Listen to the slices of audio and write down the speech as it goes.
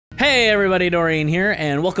Hey everybody, Doreen here,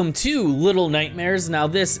 and welcome to Little Nightmares. Now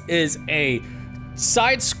this is a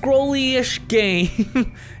side-scrolly-ish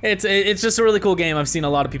game. it's just a really cool game. I've seen a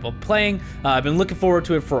lot of people playing. I've been looking forward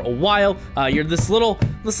to it for a while. You're this little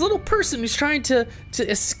person who's trying to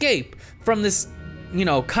escape from this, you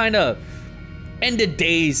know, kind of end of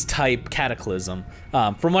days type cataclysm.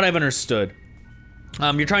 From what I've understood.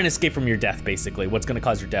 You're trying to escape from your death, basically, what's gonna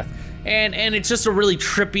cause your death. And it's just a really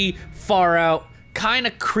trippy, far out, kind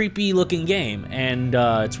of creepy looking game. And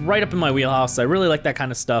it's right up in my wheelhouse. I really like that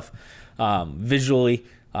kind of stuff, visually.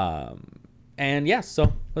 And yeah,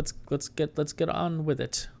 so let's get on with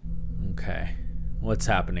it. Okay, what's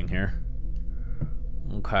happening here?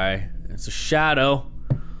 Okay, it's a shadow,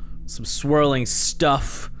 some swirling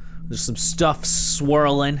stuff. There's some stuff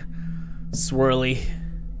swirly.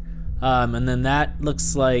 And then that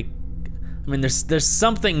looks like, I mean, there's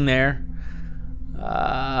something there.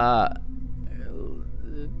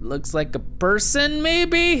 Looks like a person,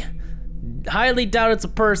 maybe? Highly doubt it's a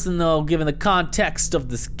person, though, given the context of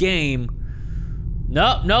this game.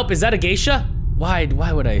 Nope, is that a geisha? Why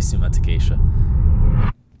would I assume that's a geisha?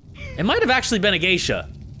 It might have actually been a geisha.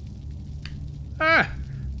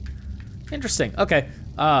 Interesting, okay.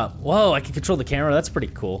 Whoa, I can control the camera, that's pretty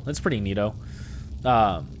cool. That's pretty neato.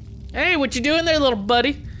 Hey, what you doing there, little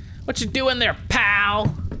buddy? What you doing there, pal?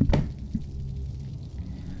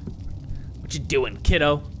 What you doing,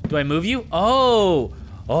 kiddo? Do I move you? Oh,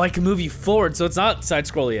 I can move you forward, so it's not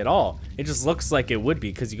side-scrolly at all. It just looks like it would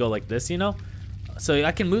be, because you go like this, you know? So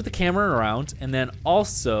I can move the camera around, and then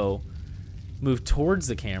also move towards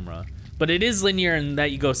the camera. But it is linear in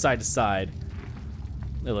that you go side to side.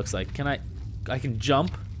 It looks like. I can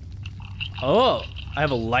jump. Oh, I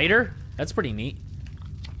have a lighter? That's pretty neat.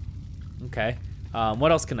 Okay,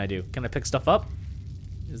 what else can I do? Can I pick stuff up?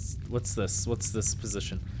 What's this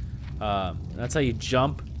position? That's how you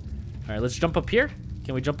jump. All right, let's jump up here.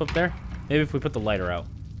 Can we jump up there? Maybe if we put the lighter out.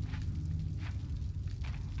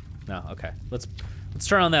 No, okay. Let's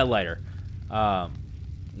turn on that lighter.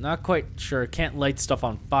 Not quite sure. Can't light stuff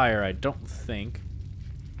on fire, I don't think.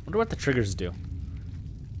 Wonder what the triggers do.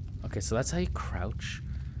 Okay, so that's how you crouch.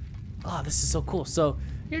 Oh, this is so cool. So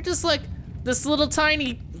you're just like this little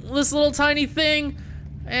tiny thing,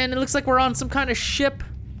 and it looks like we're on some kind of ship.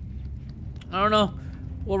 I don't know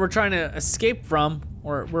what we're trying to escape from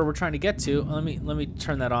or where we're trying to get to. Let me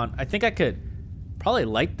turn that on. I think I could probably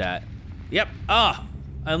light that. Yep.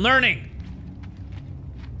 I'm learning.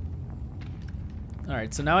 All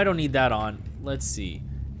right, so now I don't need that on. Let's see.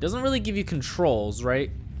 Doesn't really give you controls, right?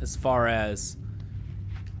 As far as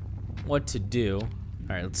what to do. All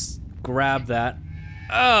right, let's grab that.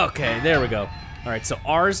 Okay, there we go. All right, so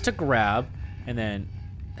R is to grab, and then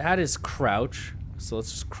that is crouch. So let's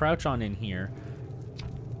just crouch on in here.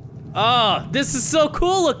 Oh, this is so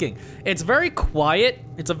cool looking. It's very quiet.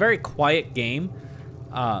 It's a very quiet game.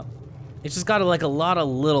 It's just got like a lot of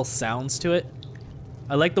little sounds to it.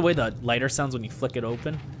 I like the way the lighter sounds when you flick it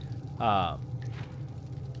open.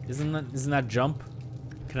 Isn't that jump?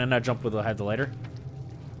 Can I not jump when I have the lighter?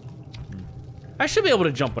 I should be able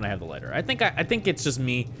to jump when I have the lighter. I think it's just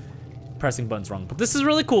me pressing buttons wrong, but this is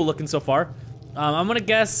really cool looking so far. I'm gonna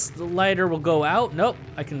guess the lighter will go out. Nope,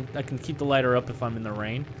 I can keep the lighter up if I'm in the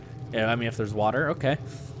rain. Yeah, I mean if there's water, okay.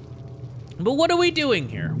 But what are we doing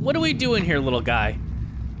here? What are we doing here, little guy?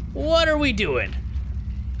 What are we doing?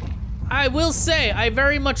 I will say, I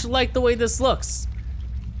very much like the way this looks.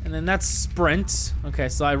 And then that's sprint. Okay,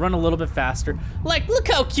 so I run a little bit faster. Like, look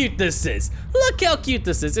how cute this is. Look how cute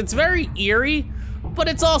this is. It's very eerie, but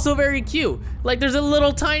it's also very cute. Like, there's a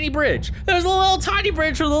little tiny bridge. There's a little tiny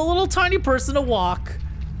bridge for the little tiny person to walk.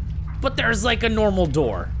 But there's like a normal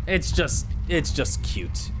door. It's just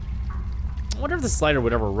cute. I wonder if the slider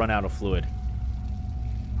would ever run out of fluid.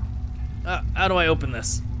 How do I open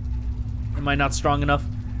this? Am I not strong enough?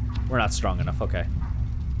 We're not strong enough, okay.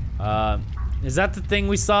 Is that the thing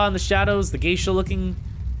we saw in the shadows? The geisha looking?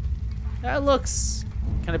 That looks,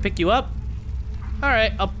 can I pick you up? All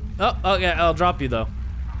right, okay, I'll drop you though.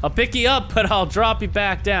 I'll pick you up, but I'll drop you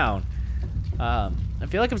back down. I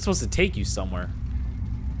feel like I'm supposed to take you somewhere.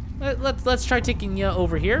 Let's try taking you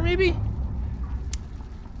over here, maybe?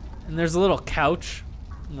 And there's a little couch.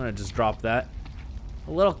 I'm gonna just drop that.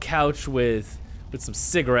 A little couch with some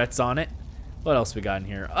cigarettes on it. What else we got in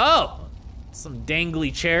here? Oh, some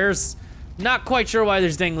dangly chairs. Not quite sure why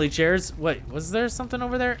there's dangly chairs. Wait, was there something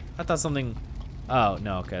over there? I thought something, oh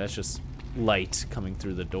no, okay, that's just light coming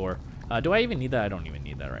through the door. Do I even need that? I don't even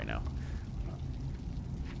need that right now.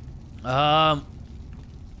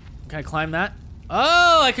 Can I climb that?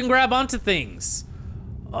 Oh, I can grab onto things.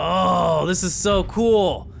 Oh, this is so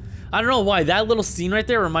cool. I don't know why, that little scene right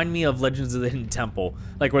there reminded me of Legends of the Hidden Temple.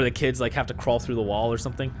 Like where the kids like have to crawl through the wall or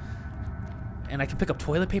something. And I can pick up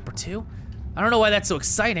toilet paper too? I don't know why that's so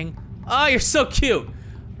exciting. Oh, you're so cute.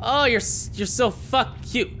 Oh, you're so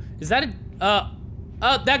cute. Is that a,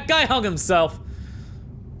 that guy hung himself.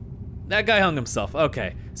 That guy hung himself,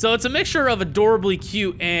 okay. So it's a mixture of adorably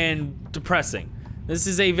cute and depressing. This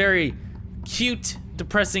is a very cute,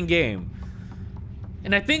 depressing game.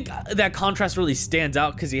 And I think that contrast really stands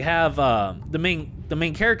out because you have the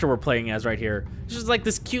main character we're playing as right here. He's just like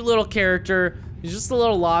this cute little character. He's just a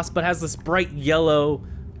little lost, but has this bright yellow,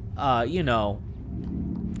 you know,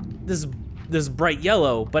 this bright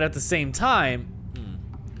yellow, but at the same time,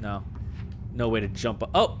 no way to jump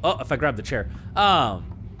up. Oh, if I grab the chair.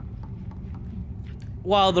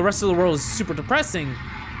 While the rest of the world is super depressing,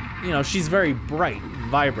 you know, she's very bright, and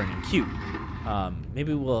vibrant, and cute.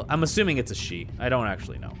 Maybe I'm assuming it's a she. I don't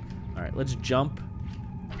actually know. All right, let's jump.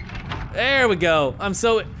 There we go.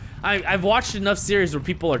 I've watched enough series where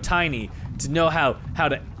people are tiny to know how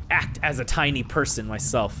to act as a tiny person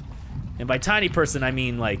myself. And by tiny person, I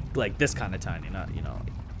mean like this kind of tiny, not, you know,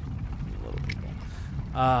 like little people.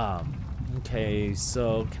 Okay,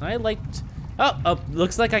 so can I oh,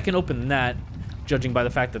 looks like I can open that, judging by the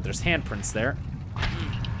fact that there's handprints there.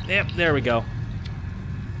 Yep, there we go.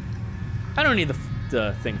 I don't need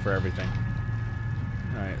the thing for everything.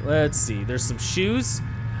 All right, let's see. There's some shoes.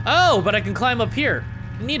 Oh, but I can climb up here.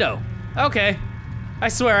 Neato. Okay. I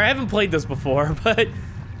swear, I haven't played this before, but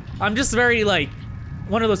I'm just very, like,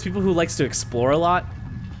 one of those people who likes to explore a lot.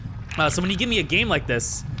 So when you give me a game like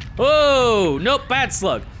this, whoa, nope, bad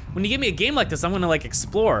slug. When you give me a game like this, I'm gonna like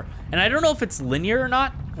explore. And I don't know if it's linear or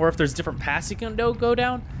not, or if there's different paths you can go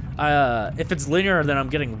down. If it's linear, then I'm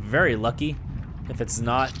getting very lucky. If it's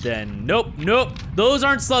not, then nope. Those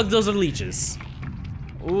aren't slugs, those are leeches.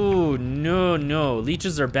 Ooh, no.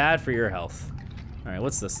 Leeches are bad for your health. All right,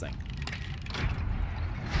 what's this thing?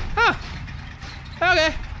 Huh,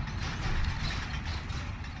 okay.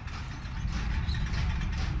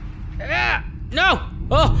 Ah, no,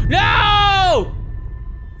 oh, no!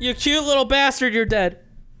 You cute little bastard, you're dead.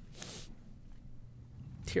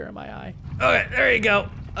 Tear in my eye. Okay, there you go.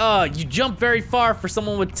 Oh, you jump very far for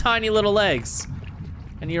someone with tiny little legs.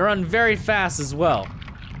 And you run very fast as well.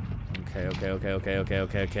 Okay.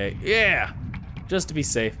 Yeah! Just to be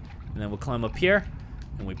safe. And then we'll climb up here.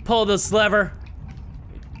 And we pull this lever.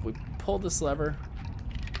 We pull this lever.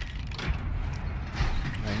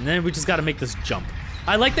 And then we just gotta make this jump.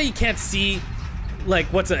 I like that you can't see, like,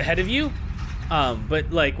 what's ahead of you.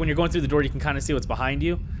 But, like, when you're going through the door, you can kind of see what's behind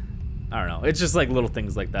you. I don't know. It's just, like, little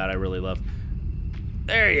things like that I really love.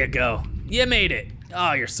 There you go. You made it.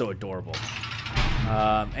 Oh, you're so adorable.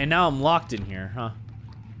 And now I'm locked in here,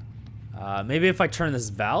 huh? Maybe if I turn this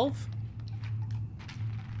valve?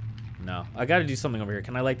 No, I gotta do something over here.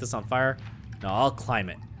 Can I light this on fire? No, I'll climb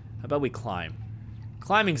it. How about we climb?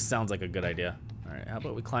 Climbing sounds like a good idea. All right, how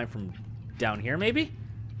about we climb from down here, maybe?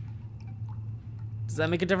 Does that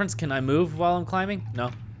make a difference? Can I move while I'm climbing?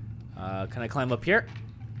 No. Can I climb up here?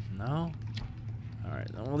 No. All right,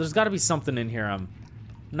 well, there's gotta be something in here I'm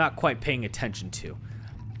not quite paying attention to.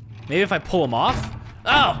 Maybe if I pull them off?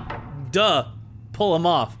 Oh, duh, pull them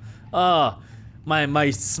off.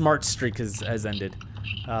 My smart streak has ended.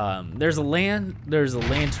 There's a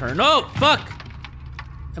lantern. Oh, fuck!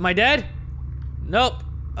 Am I dead? Nope.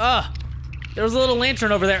 There was a little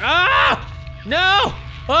lantern over there. Ah! No!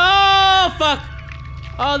 Oh, fuck!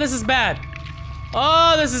 Oh, this is bad.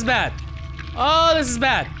 Oh, this is bad. Oh, this is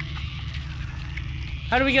bad.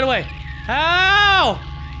 How do we get away? How?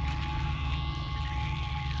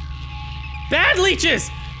 Bad leeches!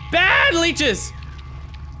 Bad leeches!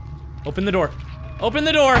 Open the door. Open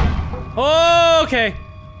the door. Oh, okay.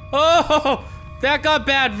 Oh, that got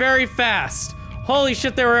bad very fast. Holy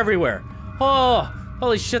shit, they were everywhere. Oh,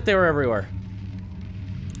 holy shit, they were everywhere.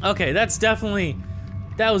 Okay, that was definitely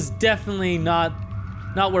not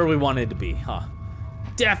where we wanted to be, huh?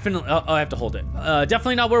 Definitely, oh, I have to hold it.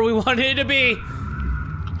 Definitely not where we wanted to be.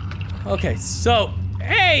 Okay, so,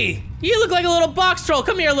 hey, you look like a little box troll.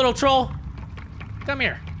 Come here, little troll. Come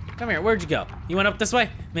here, where'd you go? You went up this way?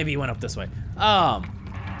 Maybe you went up this way.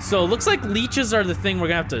 So it looks like leeches are the thing we're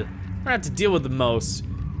gonna have to deal with the most.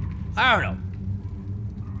 I don't know.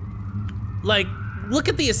 Like, look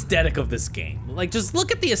at the aesthetic of this game. Like, just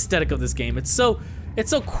look at the aesthetic of this game. It's so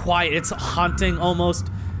quiet, it's haunting almost.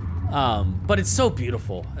 But it's so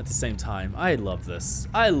beautiful at the same time. I love this.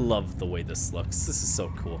 I love the way this looks. This is so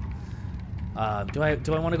cool. Do I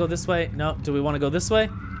want to go this way? No. Do we want to go this way?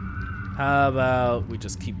 How about we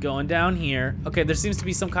just keep going down here? Okay, there seems to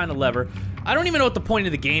be some kind of lever. I don't even know what the point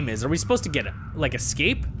of the game is. Are we supposed to get, like,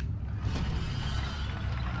 escape?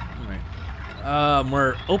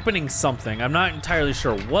 We're opening something. I'm not entirely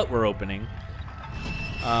sure what we're opening.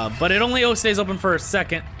 But it only stays open for a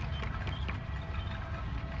second.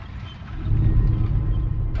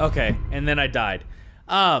 Okay, and then I died.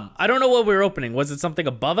 I don't know what we were opening. Was it something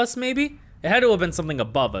above us, maybe? It had to have been something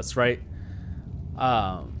above us, right?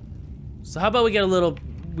 So how about we get a little...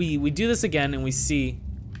 We do this again and we see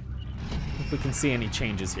if we can see any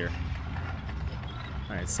changes here.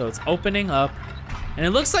 All right, so it's opening up. And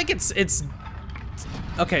it looks like it's...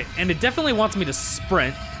 Okay, and it definitely wants me to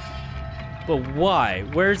sprint. But why?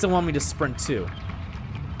 Where does it want me to sprint to?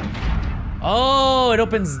 Oh, it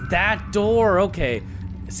opens that door, okay.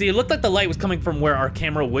 See, it looked like the light was coming from where our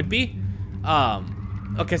camera would be.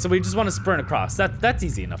 Okay, so we just want to sprint across. That's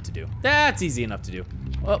easy enough to do. That's easy enough to do.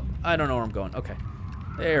 Oh, I don't know where I'm going. Okay,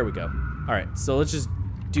 there we go. All right, so let's just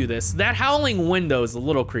do this. That howling wind, though, is a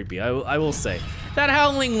little creepy, I will say. That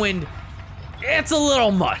howling wind, it's a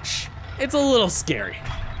little much. It's a little scary.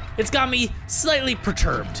 It's got me slightly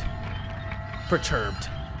perturbed. Perturbed.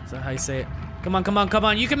 Is that how you say it? Come on, come on, come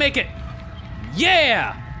on, you can make it.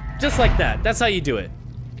 Yeah! Just like that, that's how you do it.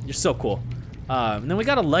 You're so cool. And then we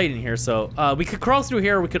got a light in here, so we could crawl through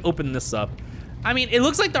here or we could open this up. I mean, it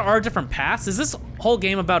looks like there are different paths. Is this whole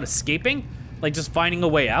game about escaping? Like just finding a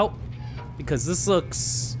way out? Because this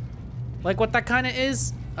looks like what that kind of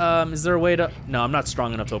is. Is there a way to, no, I'm not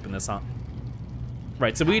strong enough to open this, huh?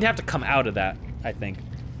 Right, so we'd have to come out of that, I think.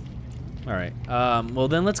 All right, well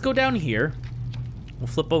then let's go down here. We'll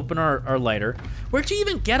flip open our lighter. Where'd you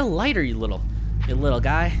even get a lighter, you little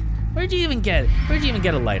guy? Where'd you even get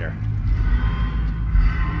a lighter?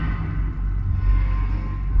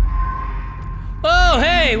 Oh,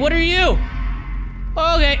 hey, what are you?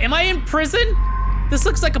 Okay, am I in prison? This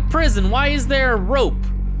looks like a prison. Why is there a rope?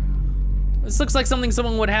 This looks like something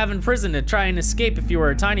someone would have in prison to try and escape if you were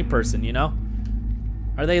a tiny person, you know?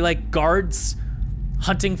 Are they like guards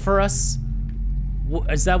hunting for us?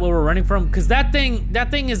 Is that what we're running from? Because that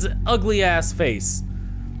thing is an ugly ass face.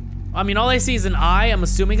 I mean, all I see is an eye. I'm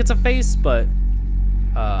assuming it's a face, but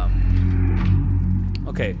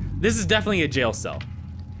okay, this is definitely a jail cell.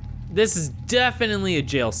 This is definitely a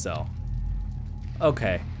jail cell.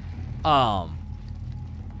 Okay, all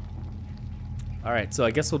right, so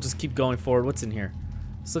I guess we'll just keep going forward. What's in here?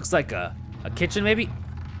 This looks like a kitchen, maybe?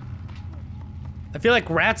 I feel like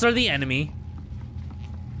rats are the enemy.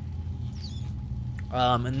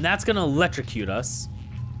 And that's gonna electrocute us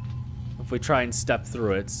if we try and step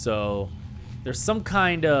through it. So there's some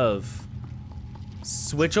kind of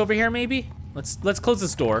switch over here, maybe? Let's close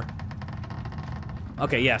this door.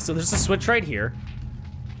 Okay, yeah, so there's a switch right here.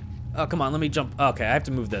 Oh, come on, let me jump. Okay, I have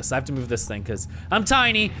to move this. I have to move this thing because I'm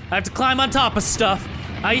tiny. I have to climb on top of stuff.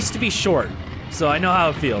 I used to be short, so I know how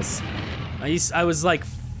it feels. I was like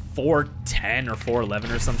 4'10" or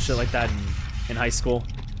 4'11" or some shit like that in high school.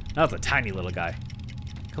 I was a tiny little guy.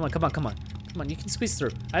 Come on, come on, come on. Come on, you can squeeze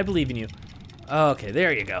through. I believe in you. Okay,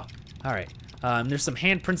 there you go. All right, there's some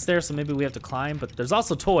handprints there, so maybe we have to climb, but there's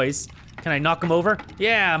also toys. Can I knock them over?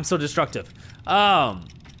 Yeah, I'm so destructive.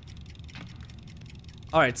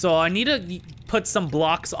 All right, so I need to put some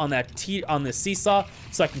blocks on on the seesaw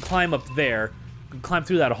so I can climb up there, climb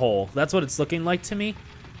through that hole. That's what it's looking like to me.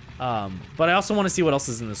 But I also want to see what else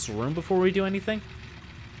is in this room before we do anything.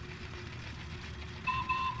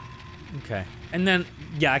 Okay, and then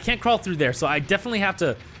yeah, I can't crawl through there, so I definitely have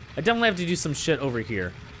to do some shit over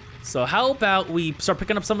here. So how about we start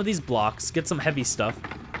picking up some of these blocks, get some heavy stuff.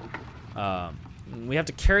 We have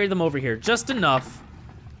to carry them over here just enough.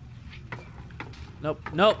 Nope,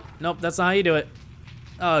 nope, nope, that's not how you do it.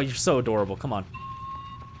 Oh, you're so adorable, come on.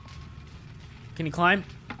 Can you climb?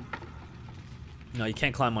 No, you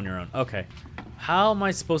can't climb on your own. Okay, how am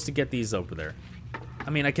I supposed to get these over there?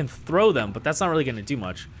 I mean, I can throw them, but that's not really gonna do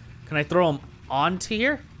much. Can I throw them onto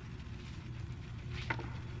here?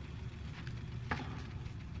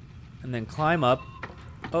 And then climb up.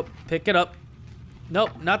 Oh, pick it up.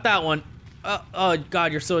 Nope, not that one. Oh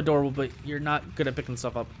God, you're so adorable, but you're not good at picking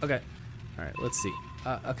stuff up. Okay, all right, let's see.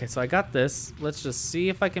 Okay, so I got this. Let's just see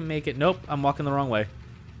if I can make it. Nope, I'm walking the wrong way.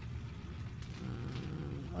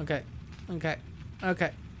 Okay, okay,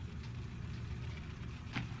 okay.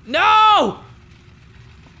 No!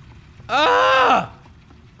 Ah!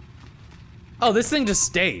 Oh, this thing just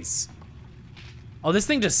stays. Oh, this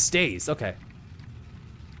thing just stays. Okay.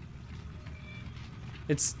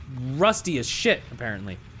 It's rusty as shit,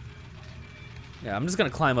 apparently. Yeah, I'm just gonna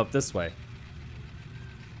climb up this way.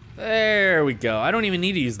 There we go. I don't even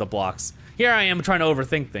need to use the blocks. Here I am trying to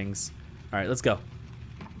overthink things. All right, let's go.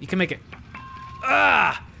 You can make it.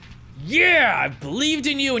 Ah! Yeah, I believed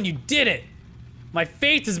in you and you did it. My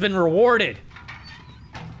faith has been rewarded.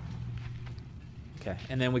 Okay,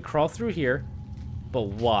 and then we crawl through here. But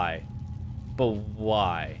why? But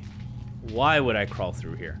why? Why would I crawl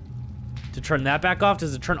through here? To turn that back off?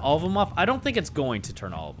 Does it turn all of them off? I don't think it's going to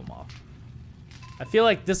turn all of them off. I feel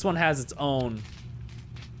like this one has its own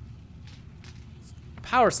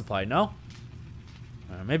power supply, no?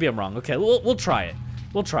 Maybe I'm wrong. Okay, we'll try it.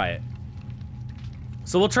 We'll try it.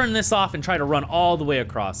 So we'll turn this off and try to run all the way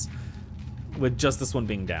across with just this one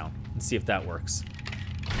being down and see if that works.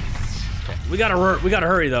 Okay, we gotta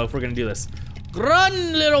hurry though if we're gonna do this.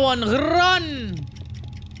 Run, little one, run!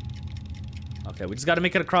 Okay, we just gotta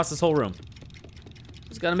make it across this whole room.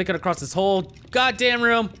 Just gotta make it across this whole goddamn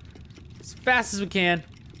room as fast as we can.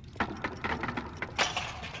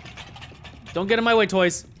 Don't get in my way,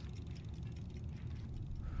 toys.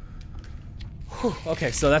 Whew,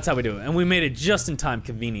 okay, so that's how we do it. And we made it just in time,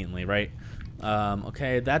 conveniently, right?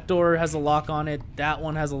 Okay, that door has a lock on it. That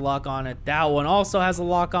one has a lock on it. That one also has a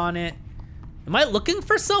lock on it. Am I looking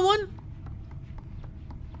for someone?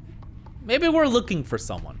 Maybe we're looking for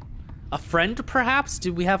someone. A friend, perhaps?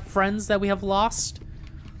 Do we have friends that we have lost?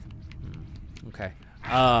 Okay.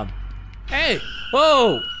 Hey!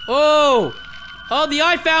 Whoa! Oh! Oh, the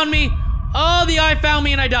eye found me! Oh, the eye found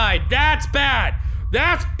me and I died. That's bad.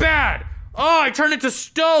 That's bad. Oh, I turned into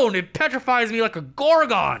stone. It petrifies me like a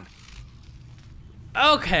gorgon.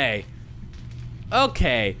 Okay.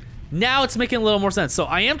 Okay. Now it's making a little more sense. So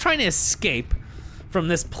I am trying to escape from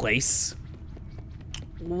this place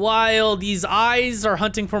while these eyes are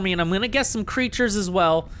hunting for me, and I'm gonna guess some creatures as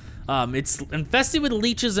well. It's infested with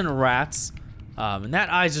leeches and rats. And that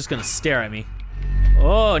eye's just gonna stare at me.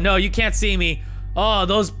 Oh, no, you can't see me. Oh,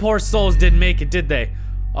 those poor souls didn't make it, did they?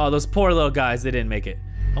 Oh, those poor little guys, they didn't make it.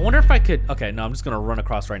 I wonder if I could, okay, no, I'm just gonna run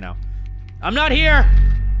across right now. I'm not here!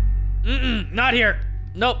 Not here.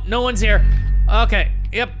 Nope, no one's here. Okay,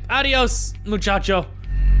 yep, adios, muchacho.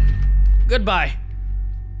 Goodbye.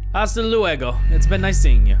 Hasta luego. It's been nice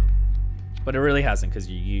seeing you. But it really hasn't, because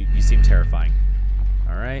you seem terrifying.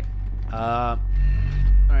 Alright. Alright,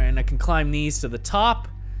 and I can climb these to the top.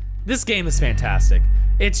 This game is fantastic.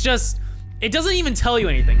 It's just, it doesn't even tell you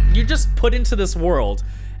anything. You're just put into this world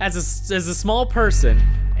as a small person,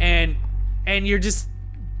 and you're just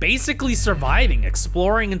basically surviving,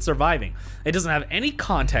 exploring and surviving. It doesn't have any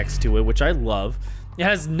context to it, which I love. It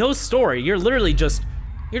has no story. You're literally just,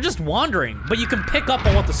 you're just wandering, but you can pick up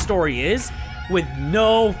on what the story is with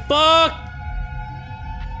no fuck.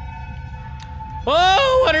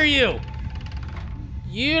 Oh, what are you?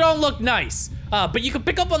 You don't look nice. But you can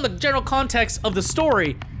pick up on the general context of the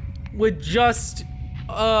story with just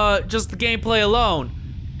the gameplay alone.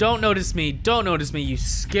 Don't notice me, you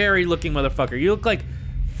scary looking motherfucker. You look like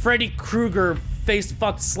Freddy Krueger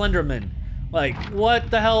face-fucked Slenderman. Like, what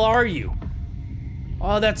the hell are you?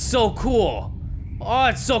 Oh, that's so cool. Oh,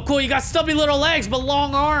 it's so cool. You got stubby little legs, but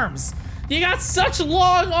long arms. You got such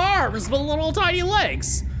long arms, but little tiny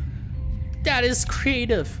legs. That is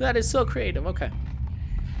creative. That is so creative, okay.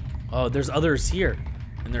 Oh, there's others here,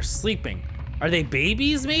 and they're sleeping. Are they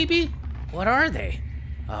babies, maybe? What are they?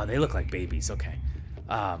 Oh, they look like babies, okay.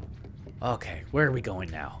 Okay, where are we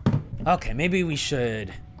going now? Okay, maybe we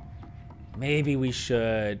should, I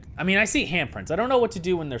mean, I see handprints. I don't know what to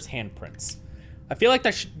do when there's handprints. I feel like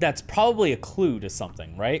that's probably a clue to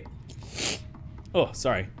something, right? Oh,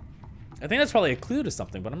 sorry. I think that's probably a clue to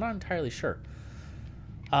something, but I'm not entirely sure.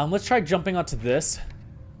 Let's try jumping onto this.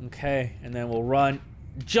 Okay, and then we'll run,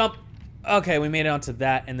 jump. Okay, we made it onto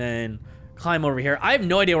that, and then climb over here. I have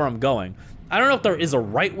no idea where I'm going. I don't know if there is a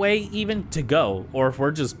right way even to go, or if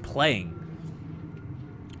we're just playing.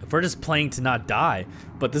 If we're just playing to not die.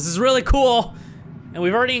 But this is really cool. And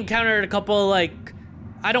we've already encountered a couple, like,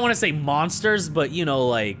 I don't want to say monsters, but you know,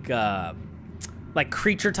 like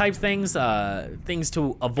creature type things, things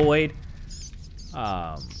to avoid.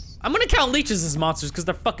 I'm gonna count leeches as monsters because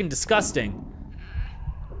they're fucking disgusting.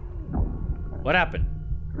 What happened?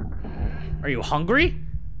 Are you hungry?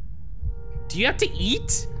 Do you have to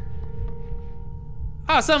eat?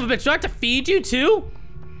 Oh, son of a bitch, do I have to feed you too?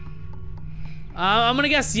 I'm gonna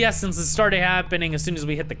guess yes, since it started happening as soon as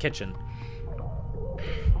we hit the kitchen.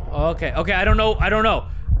 Okay, okay, I don't know.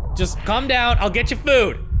 Just calm down, I'll get you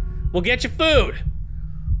food. We'll get you food.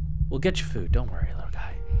 We'll get you food, don't worry, little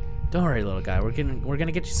guy. Don't worry, little guy, we're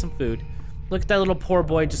gonna get you some food. Look at that little poor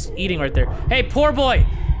boy just eating right there. Hey, poor boy!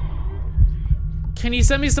 Can you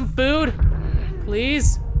send me some food?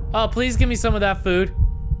 Please? Oh, please give me some of that food.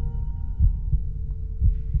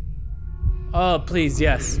 Oh, please,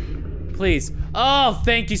 yes. Please. Oh,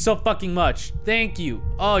 thank you so fucking much. Thank you.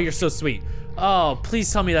 Oh, you're so sweet. Oh,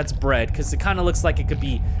 please tell me that's bread, because it kind of looks like it could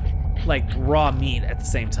be, like, raw meat at the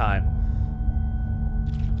same time.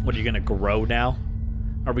 What, are you gonna grow now?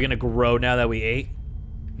 Are we gonna grow now that we ate?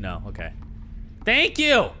 No, okay. Thank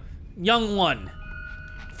you, young one.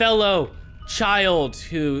 Fellow child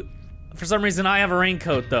who, for some reason I have a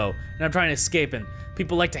raincoat though, and I'm trying to escape, and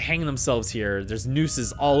people like to hang themselves here. There's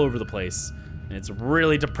nooses all over the place, and it's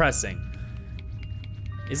really depressing.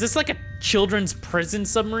 Is this like a children's prison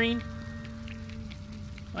submarine?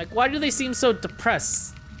 Like, why do they seem so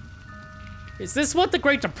depressed? Is this what the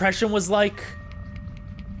Great Depression was like?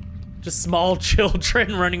 Just small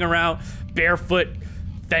children running around barefoot,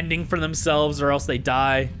 fending for themselves or else they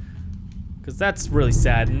die. Because that's really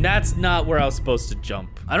sad, and that's not where I was supposed to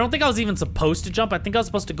jump. I don't think I was even supposed to jump. I think I was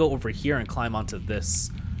supposed to go over here and climb onto this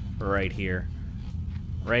right here.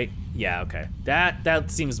 Right? Yeah, okay. That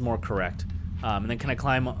seems more correct. And then can I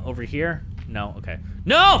climb over here? No, okay.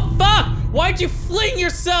 No, fuck! Why'd you fling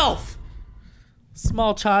yourself?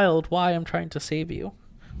 Small child, why I'm trying to save you.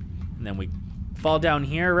 And then we fall down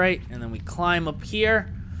here, right? And then we climb up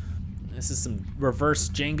here. This is some reverse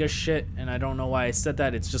Jenga shit, and I don't know why I said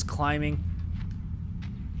that. It's just climbing.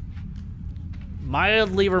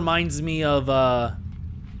 Mildly reminds me of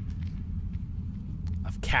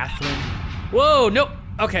Catherine. Whoa, nope.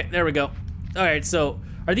 Okay, there we go. All right, so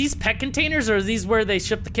are these pet containers or are these where they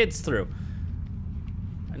ship the kids through?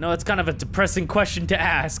 I know it's kind of a depressing question to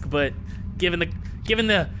ask, but given the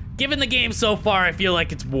game so far, I feel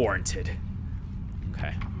like it's warranted.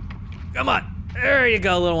 Okay, come on. There you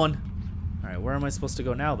go, little one. All right, where am I supposed to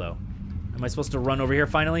go now, though? Am I supposed to run over here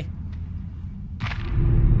finally?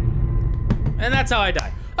 And that's how I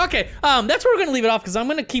die. Okay, that's where we're gonna leave it off because I'm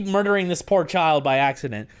gonna keep murdering this poor child by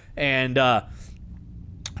accident. And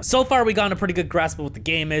so far we got a pretty good grasp of what the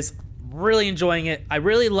game is. Really enjoying it. I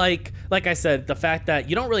really like I said, the fact that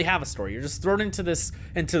you don't really have a story. You're just thrown into this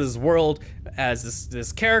world as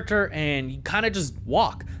this character, and you kind of just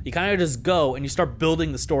walk. You kind of just go, and you start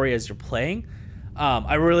building the story as you're playing.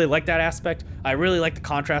 I really like that aspect. I really like the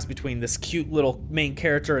contrast between this cute little main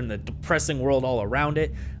character and the depressing world all around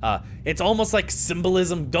it. It's almost like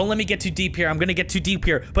symbolism. Don't let me get too deep here. I'm gonna get too deep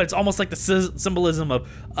here, but it's almost like the symbolism of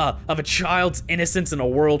a child's innocence in a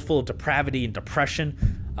world full of depravity and depression.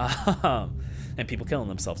 And people killing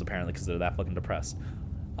themselves apparently because they're that fucking depressed.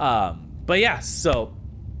 But yeah, so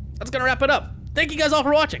that's gonna wrap it up. Thank you guys all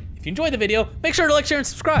for watching. If you enjoyed the video, make sure to like, share, and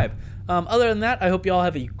subscribe. Other than that, I hope you all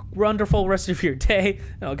have a wonderful rest of your day,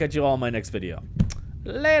 and I'll catch you all in my next video.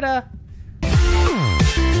 Later.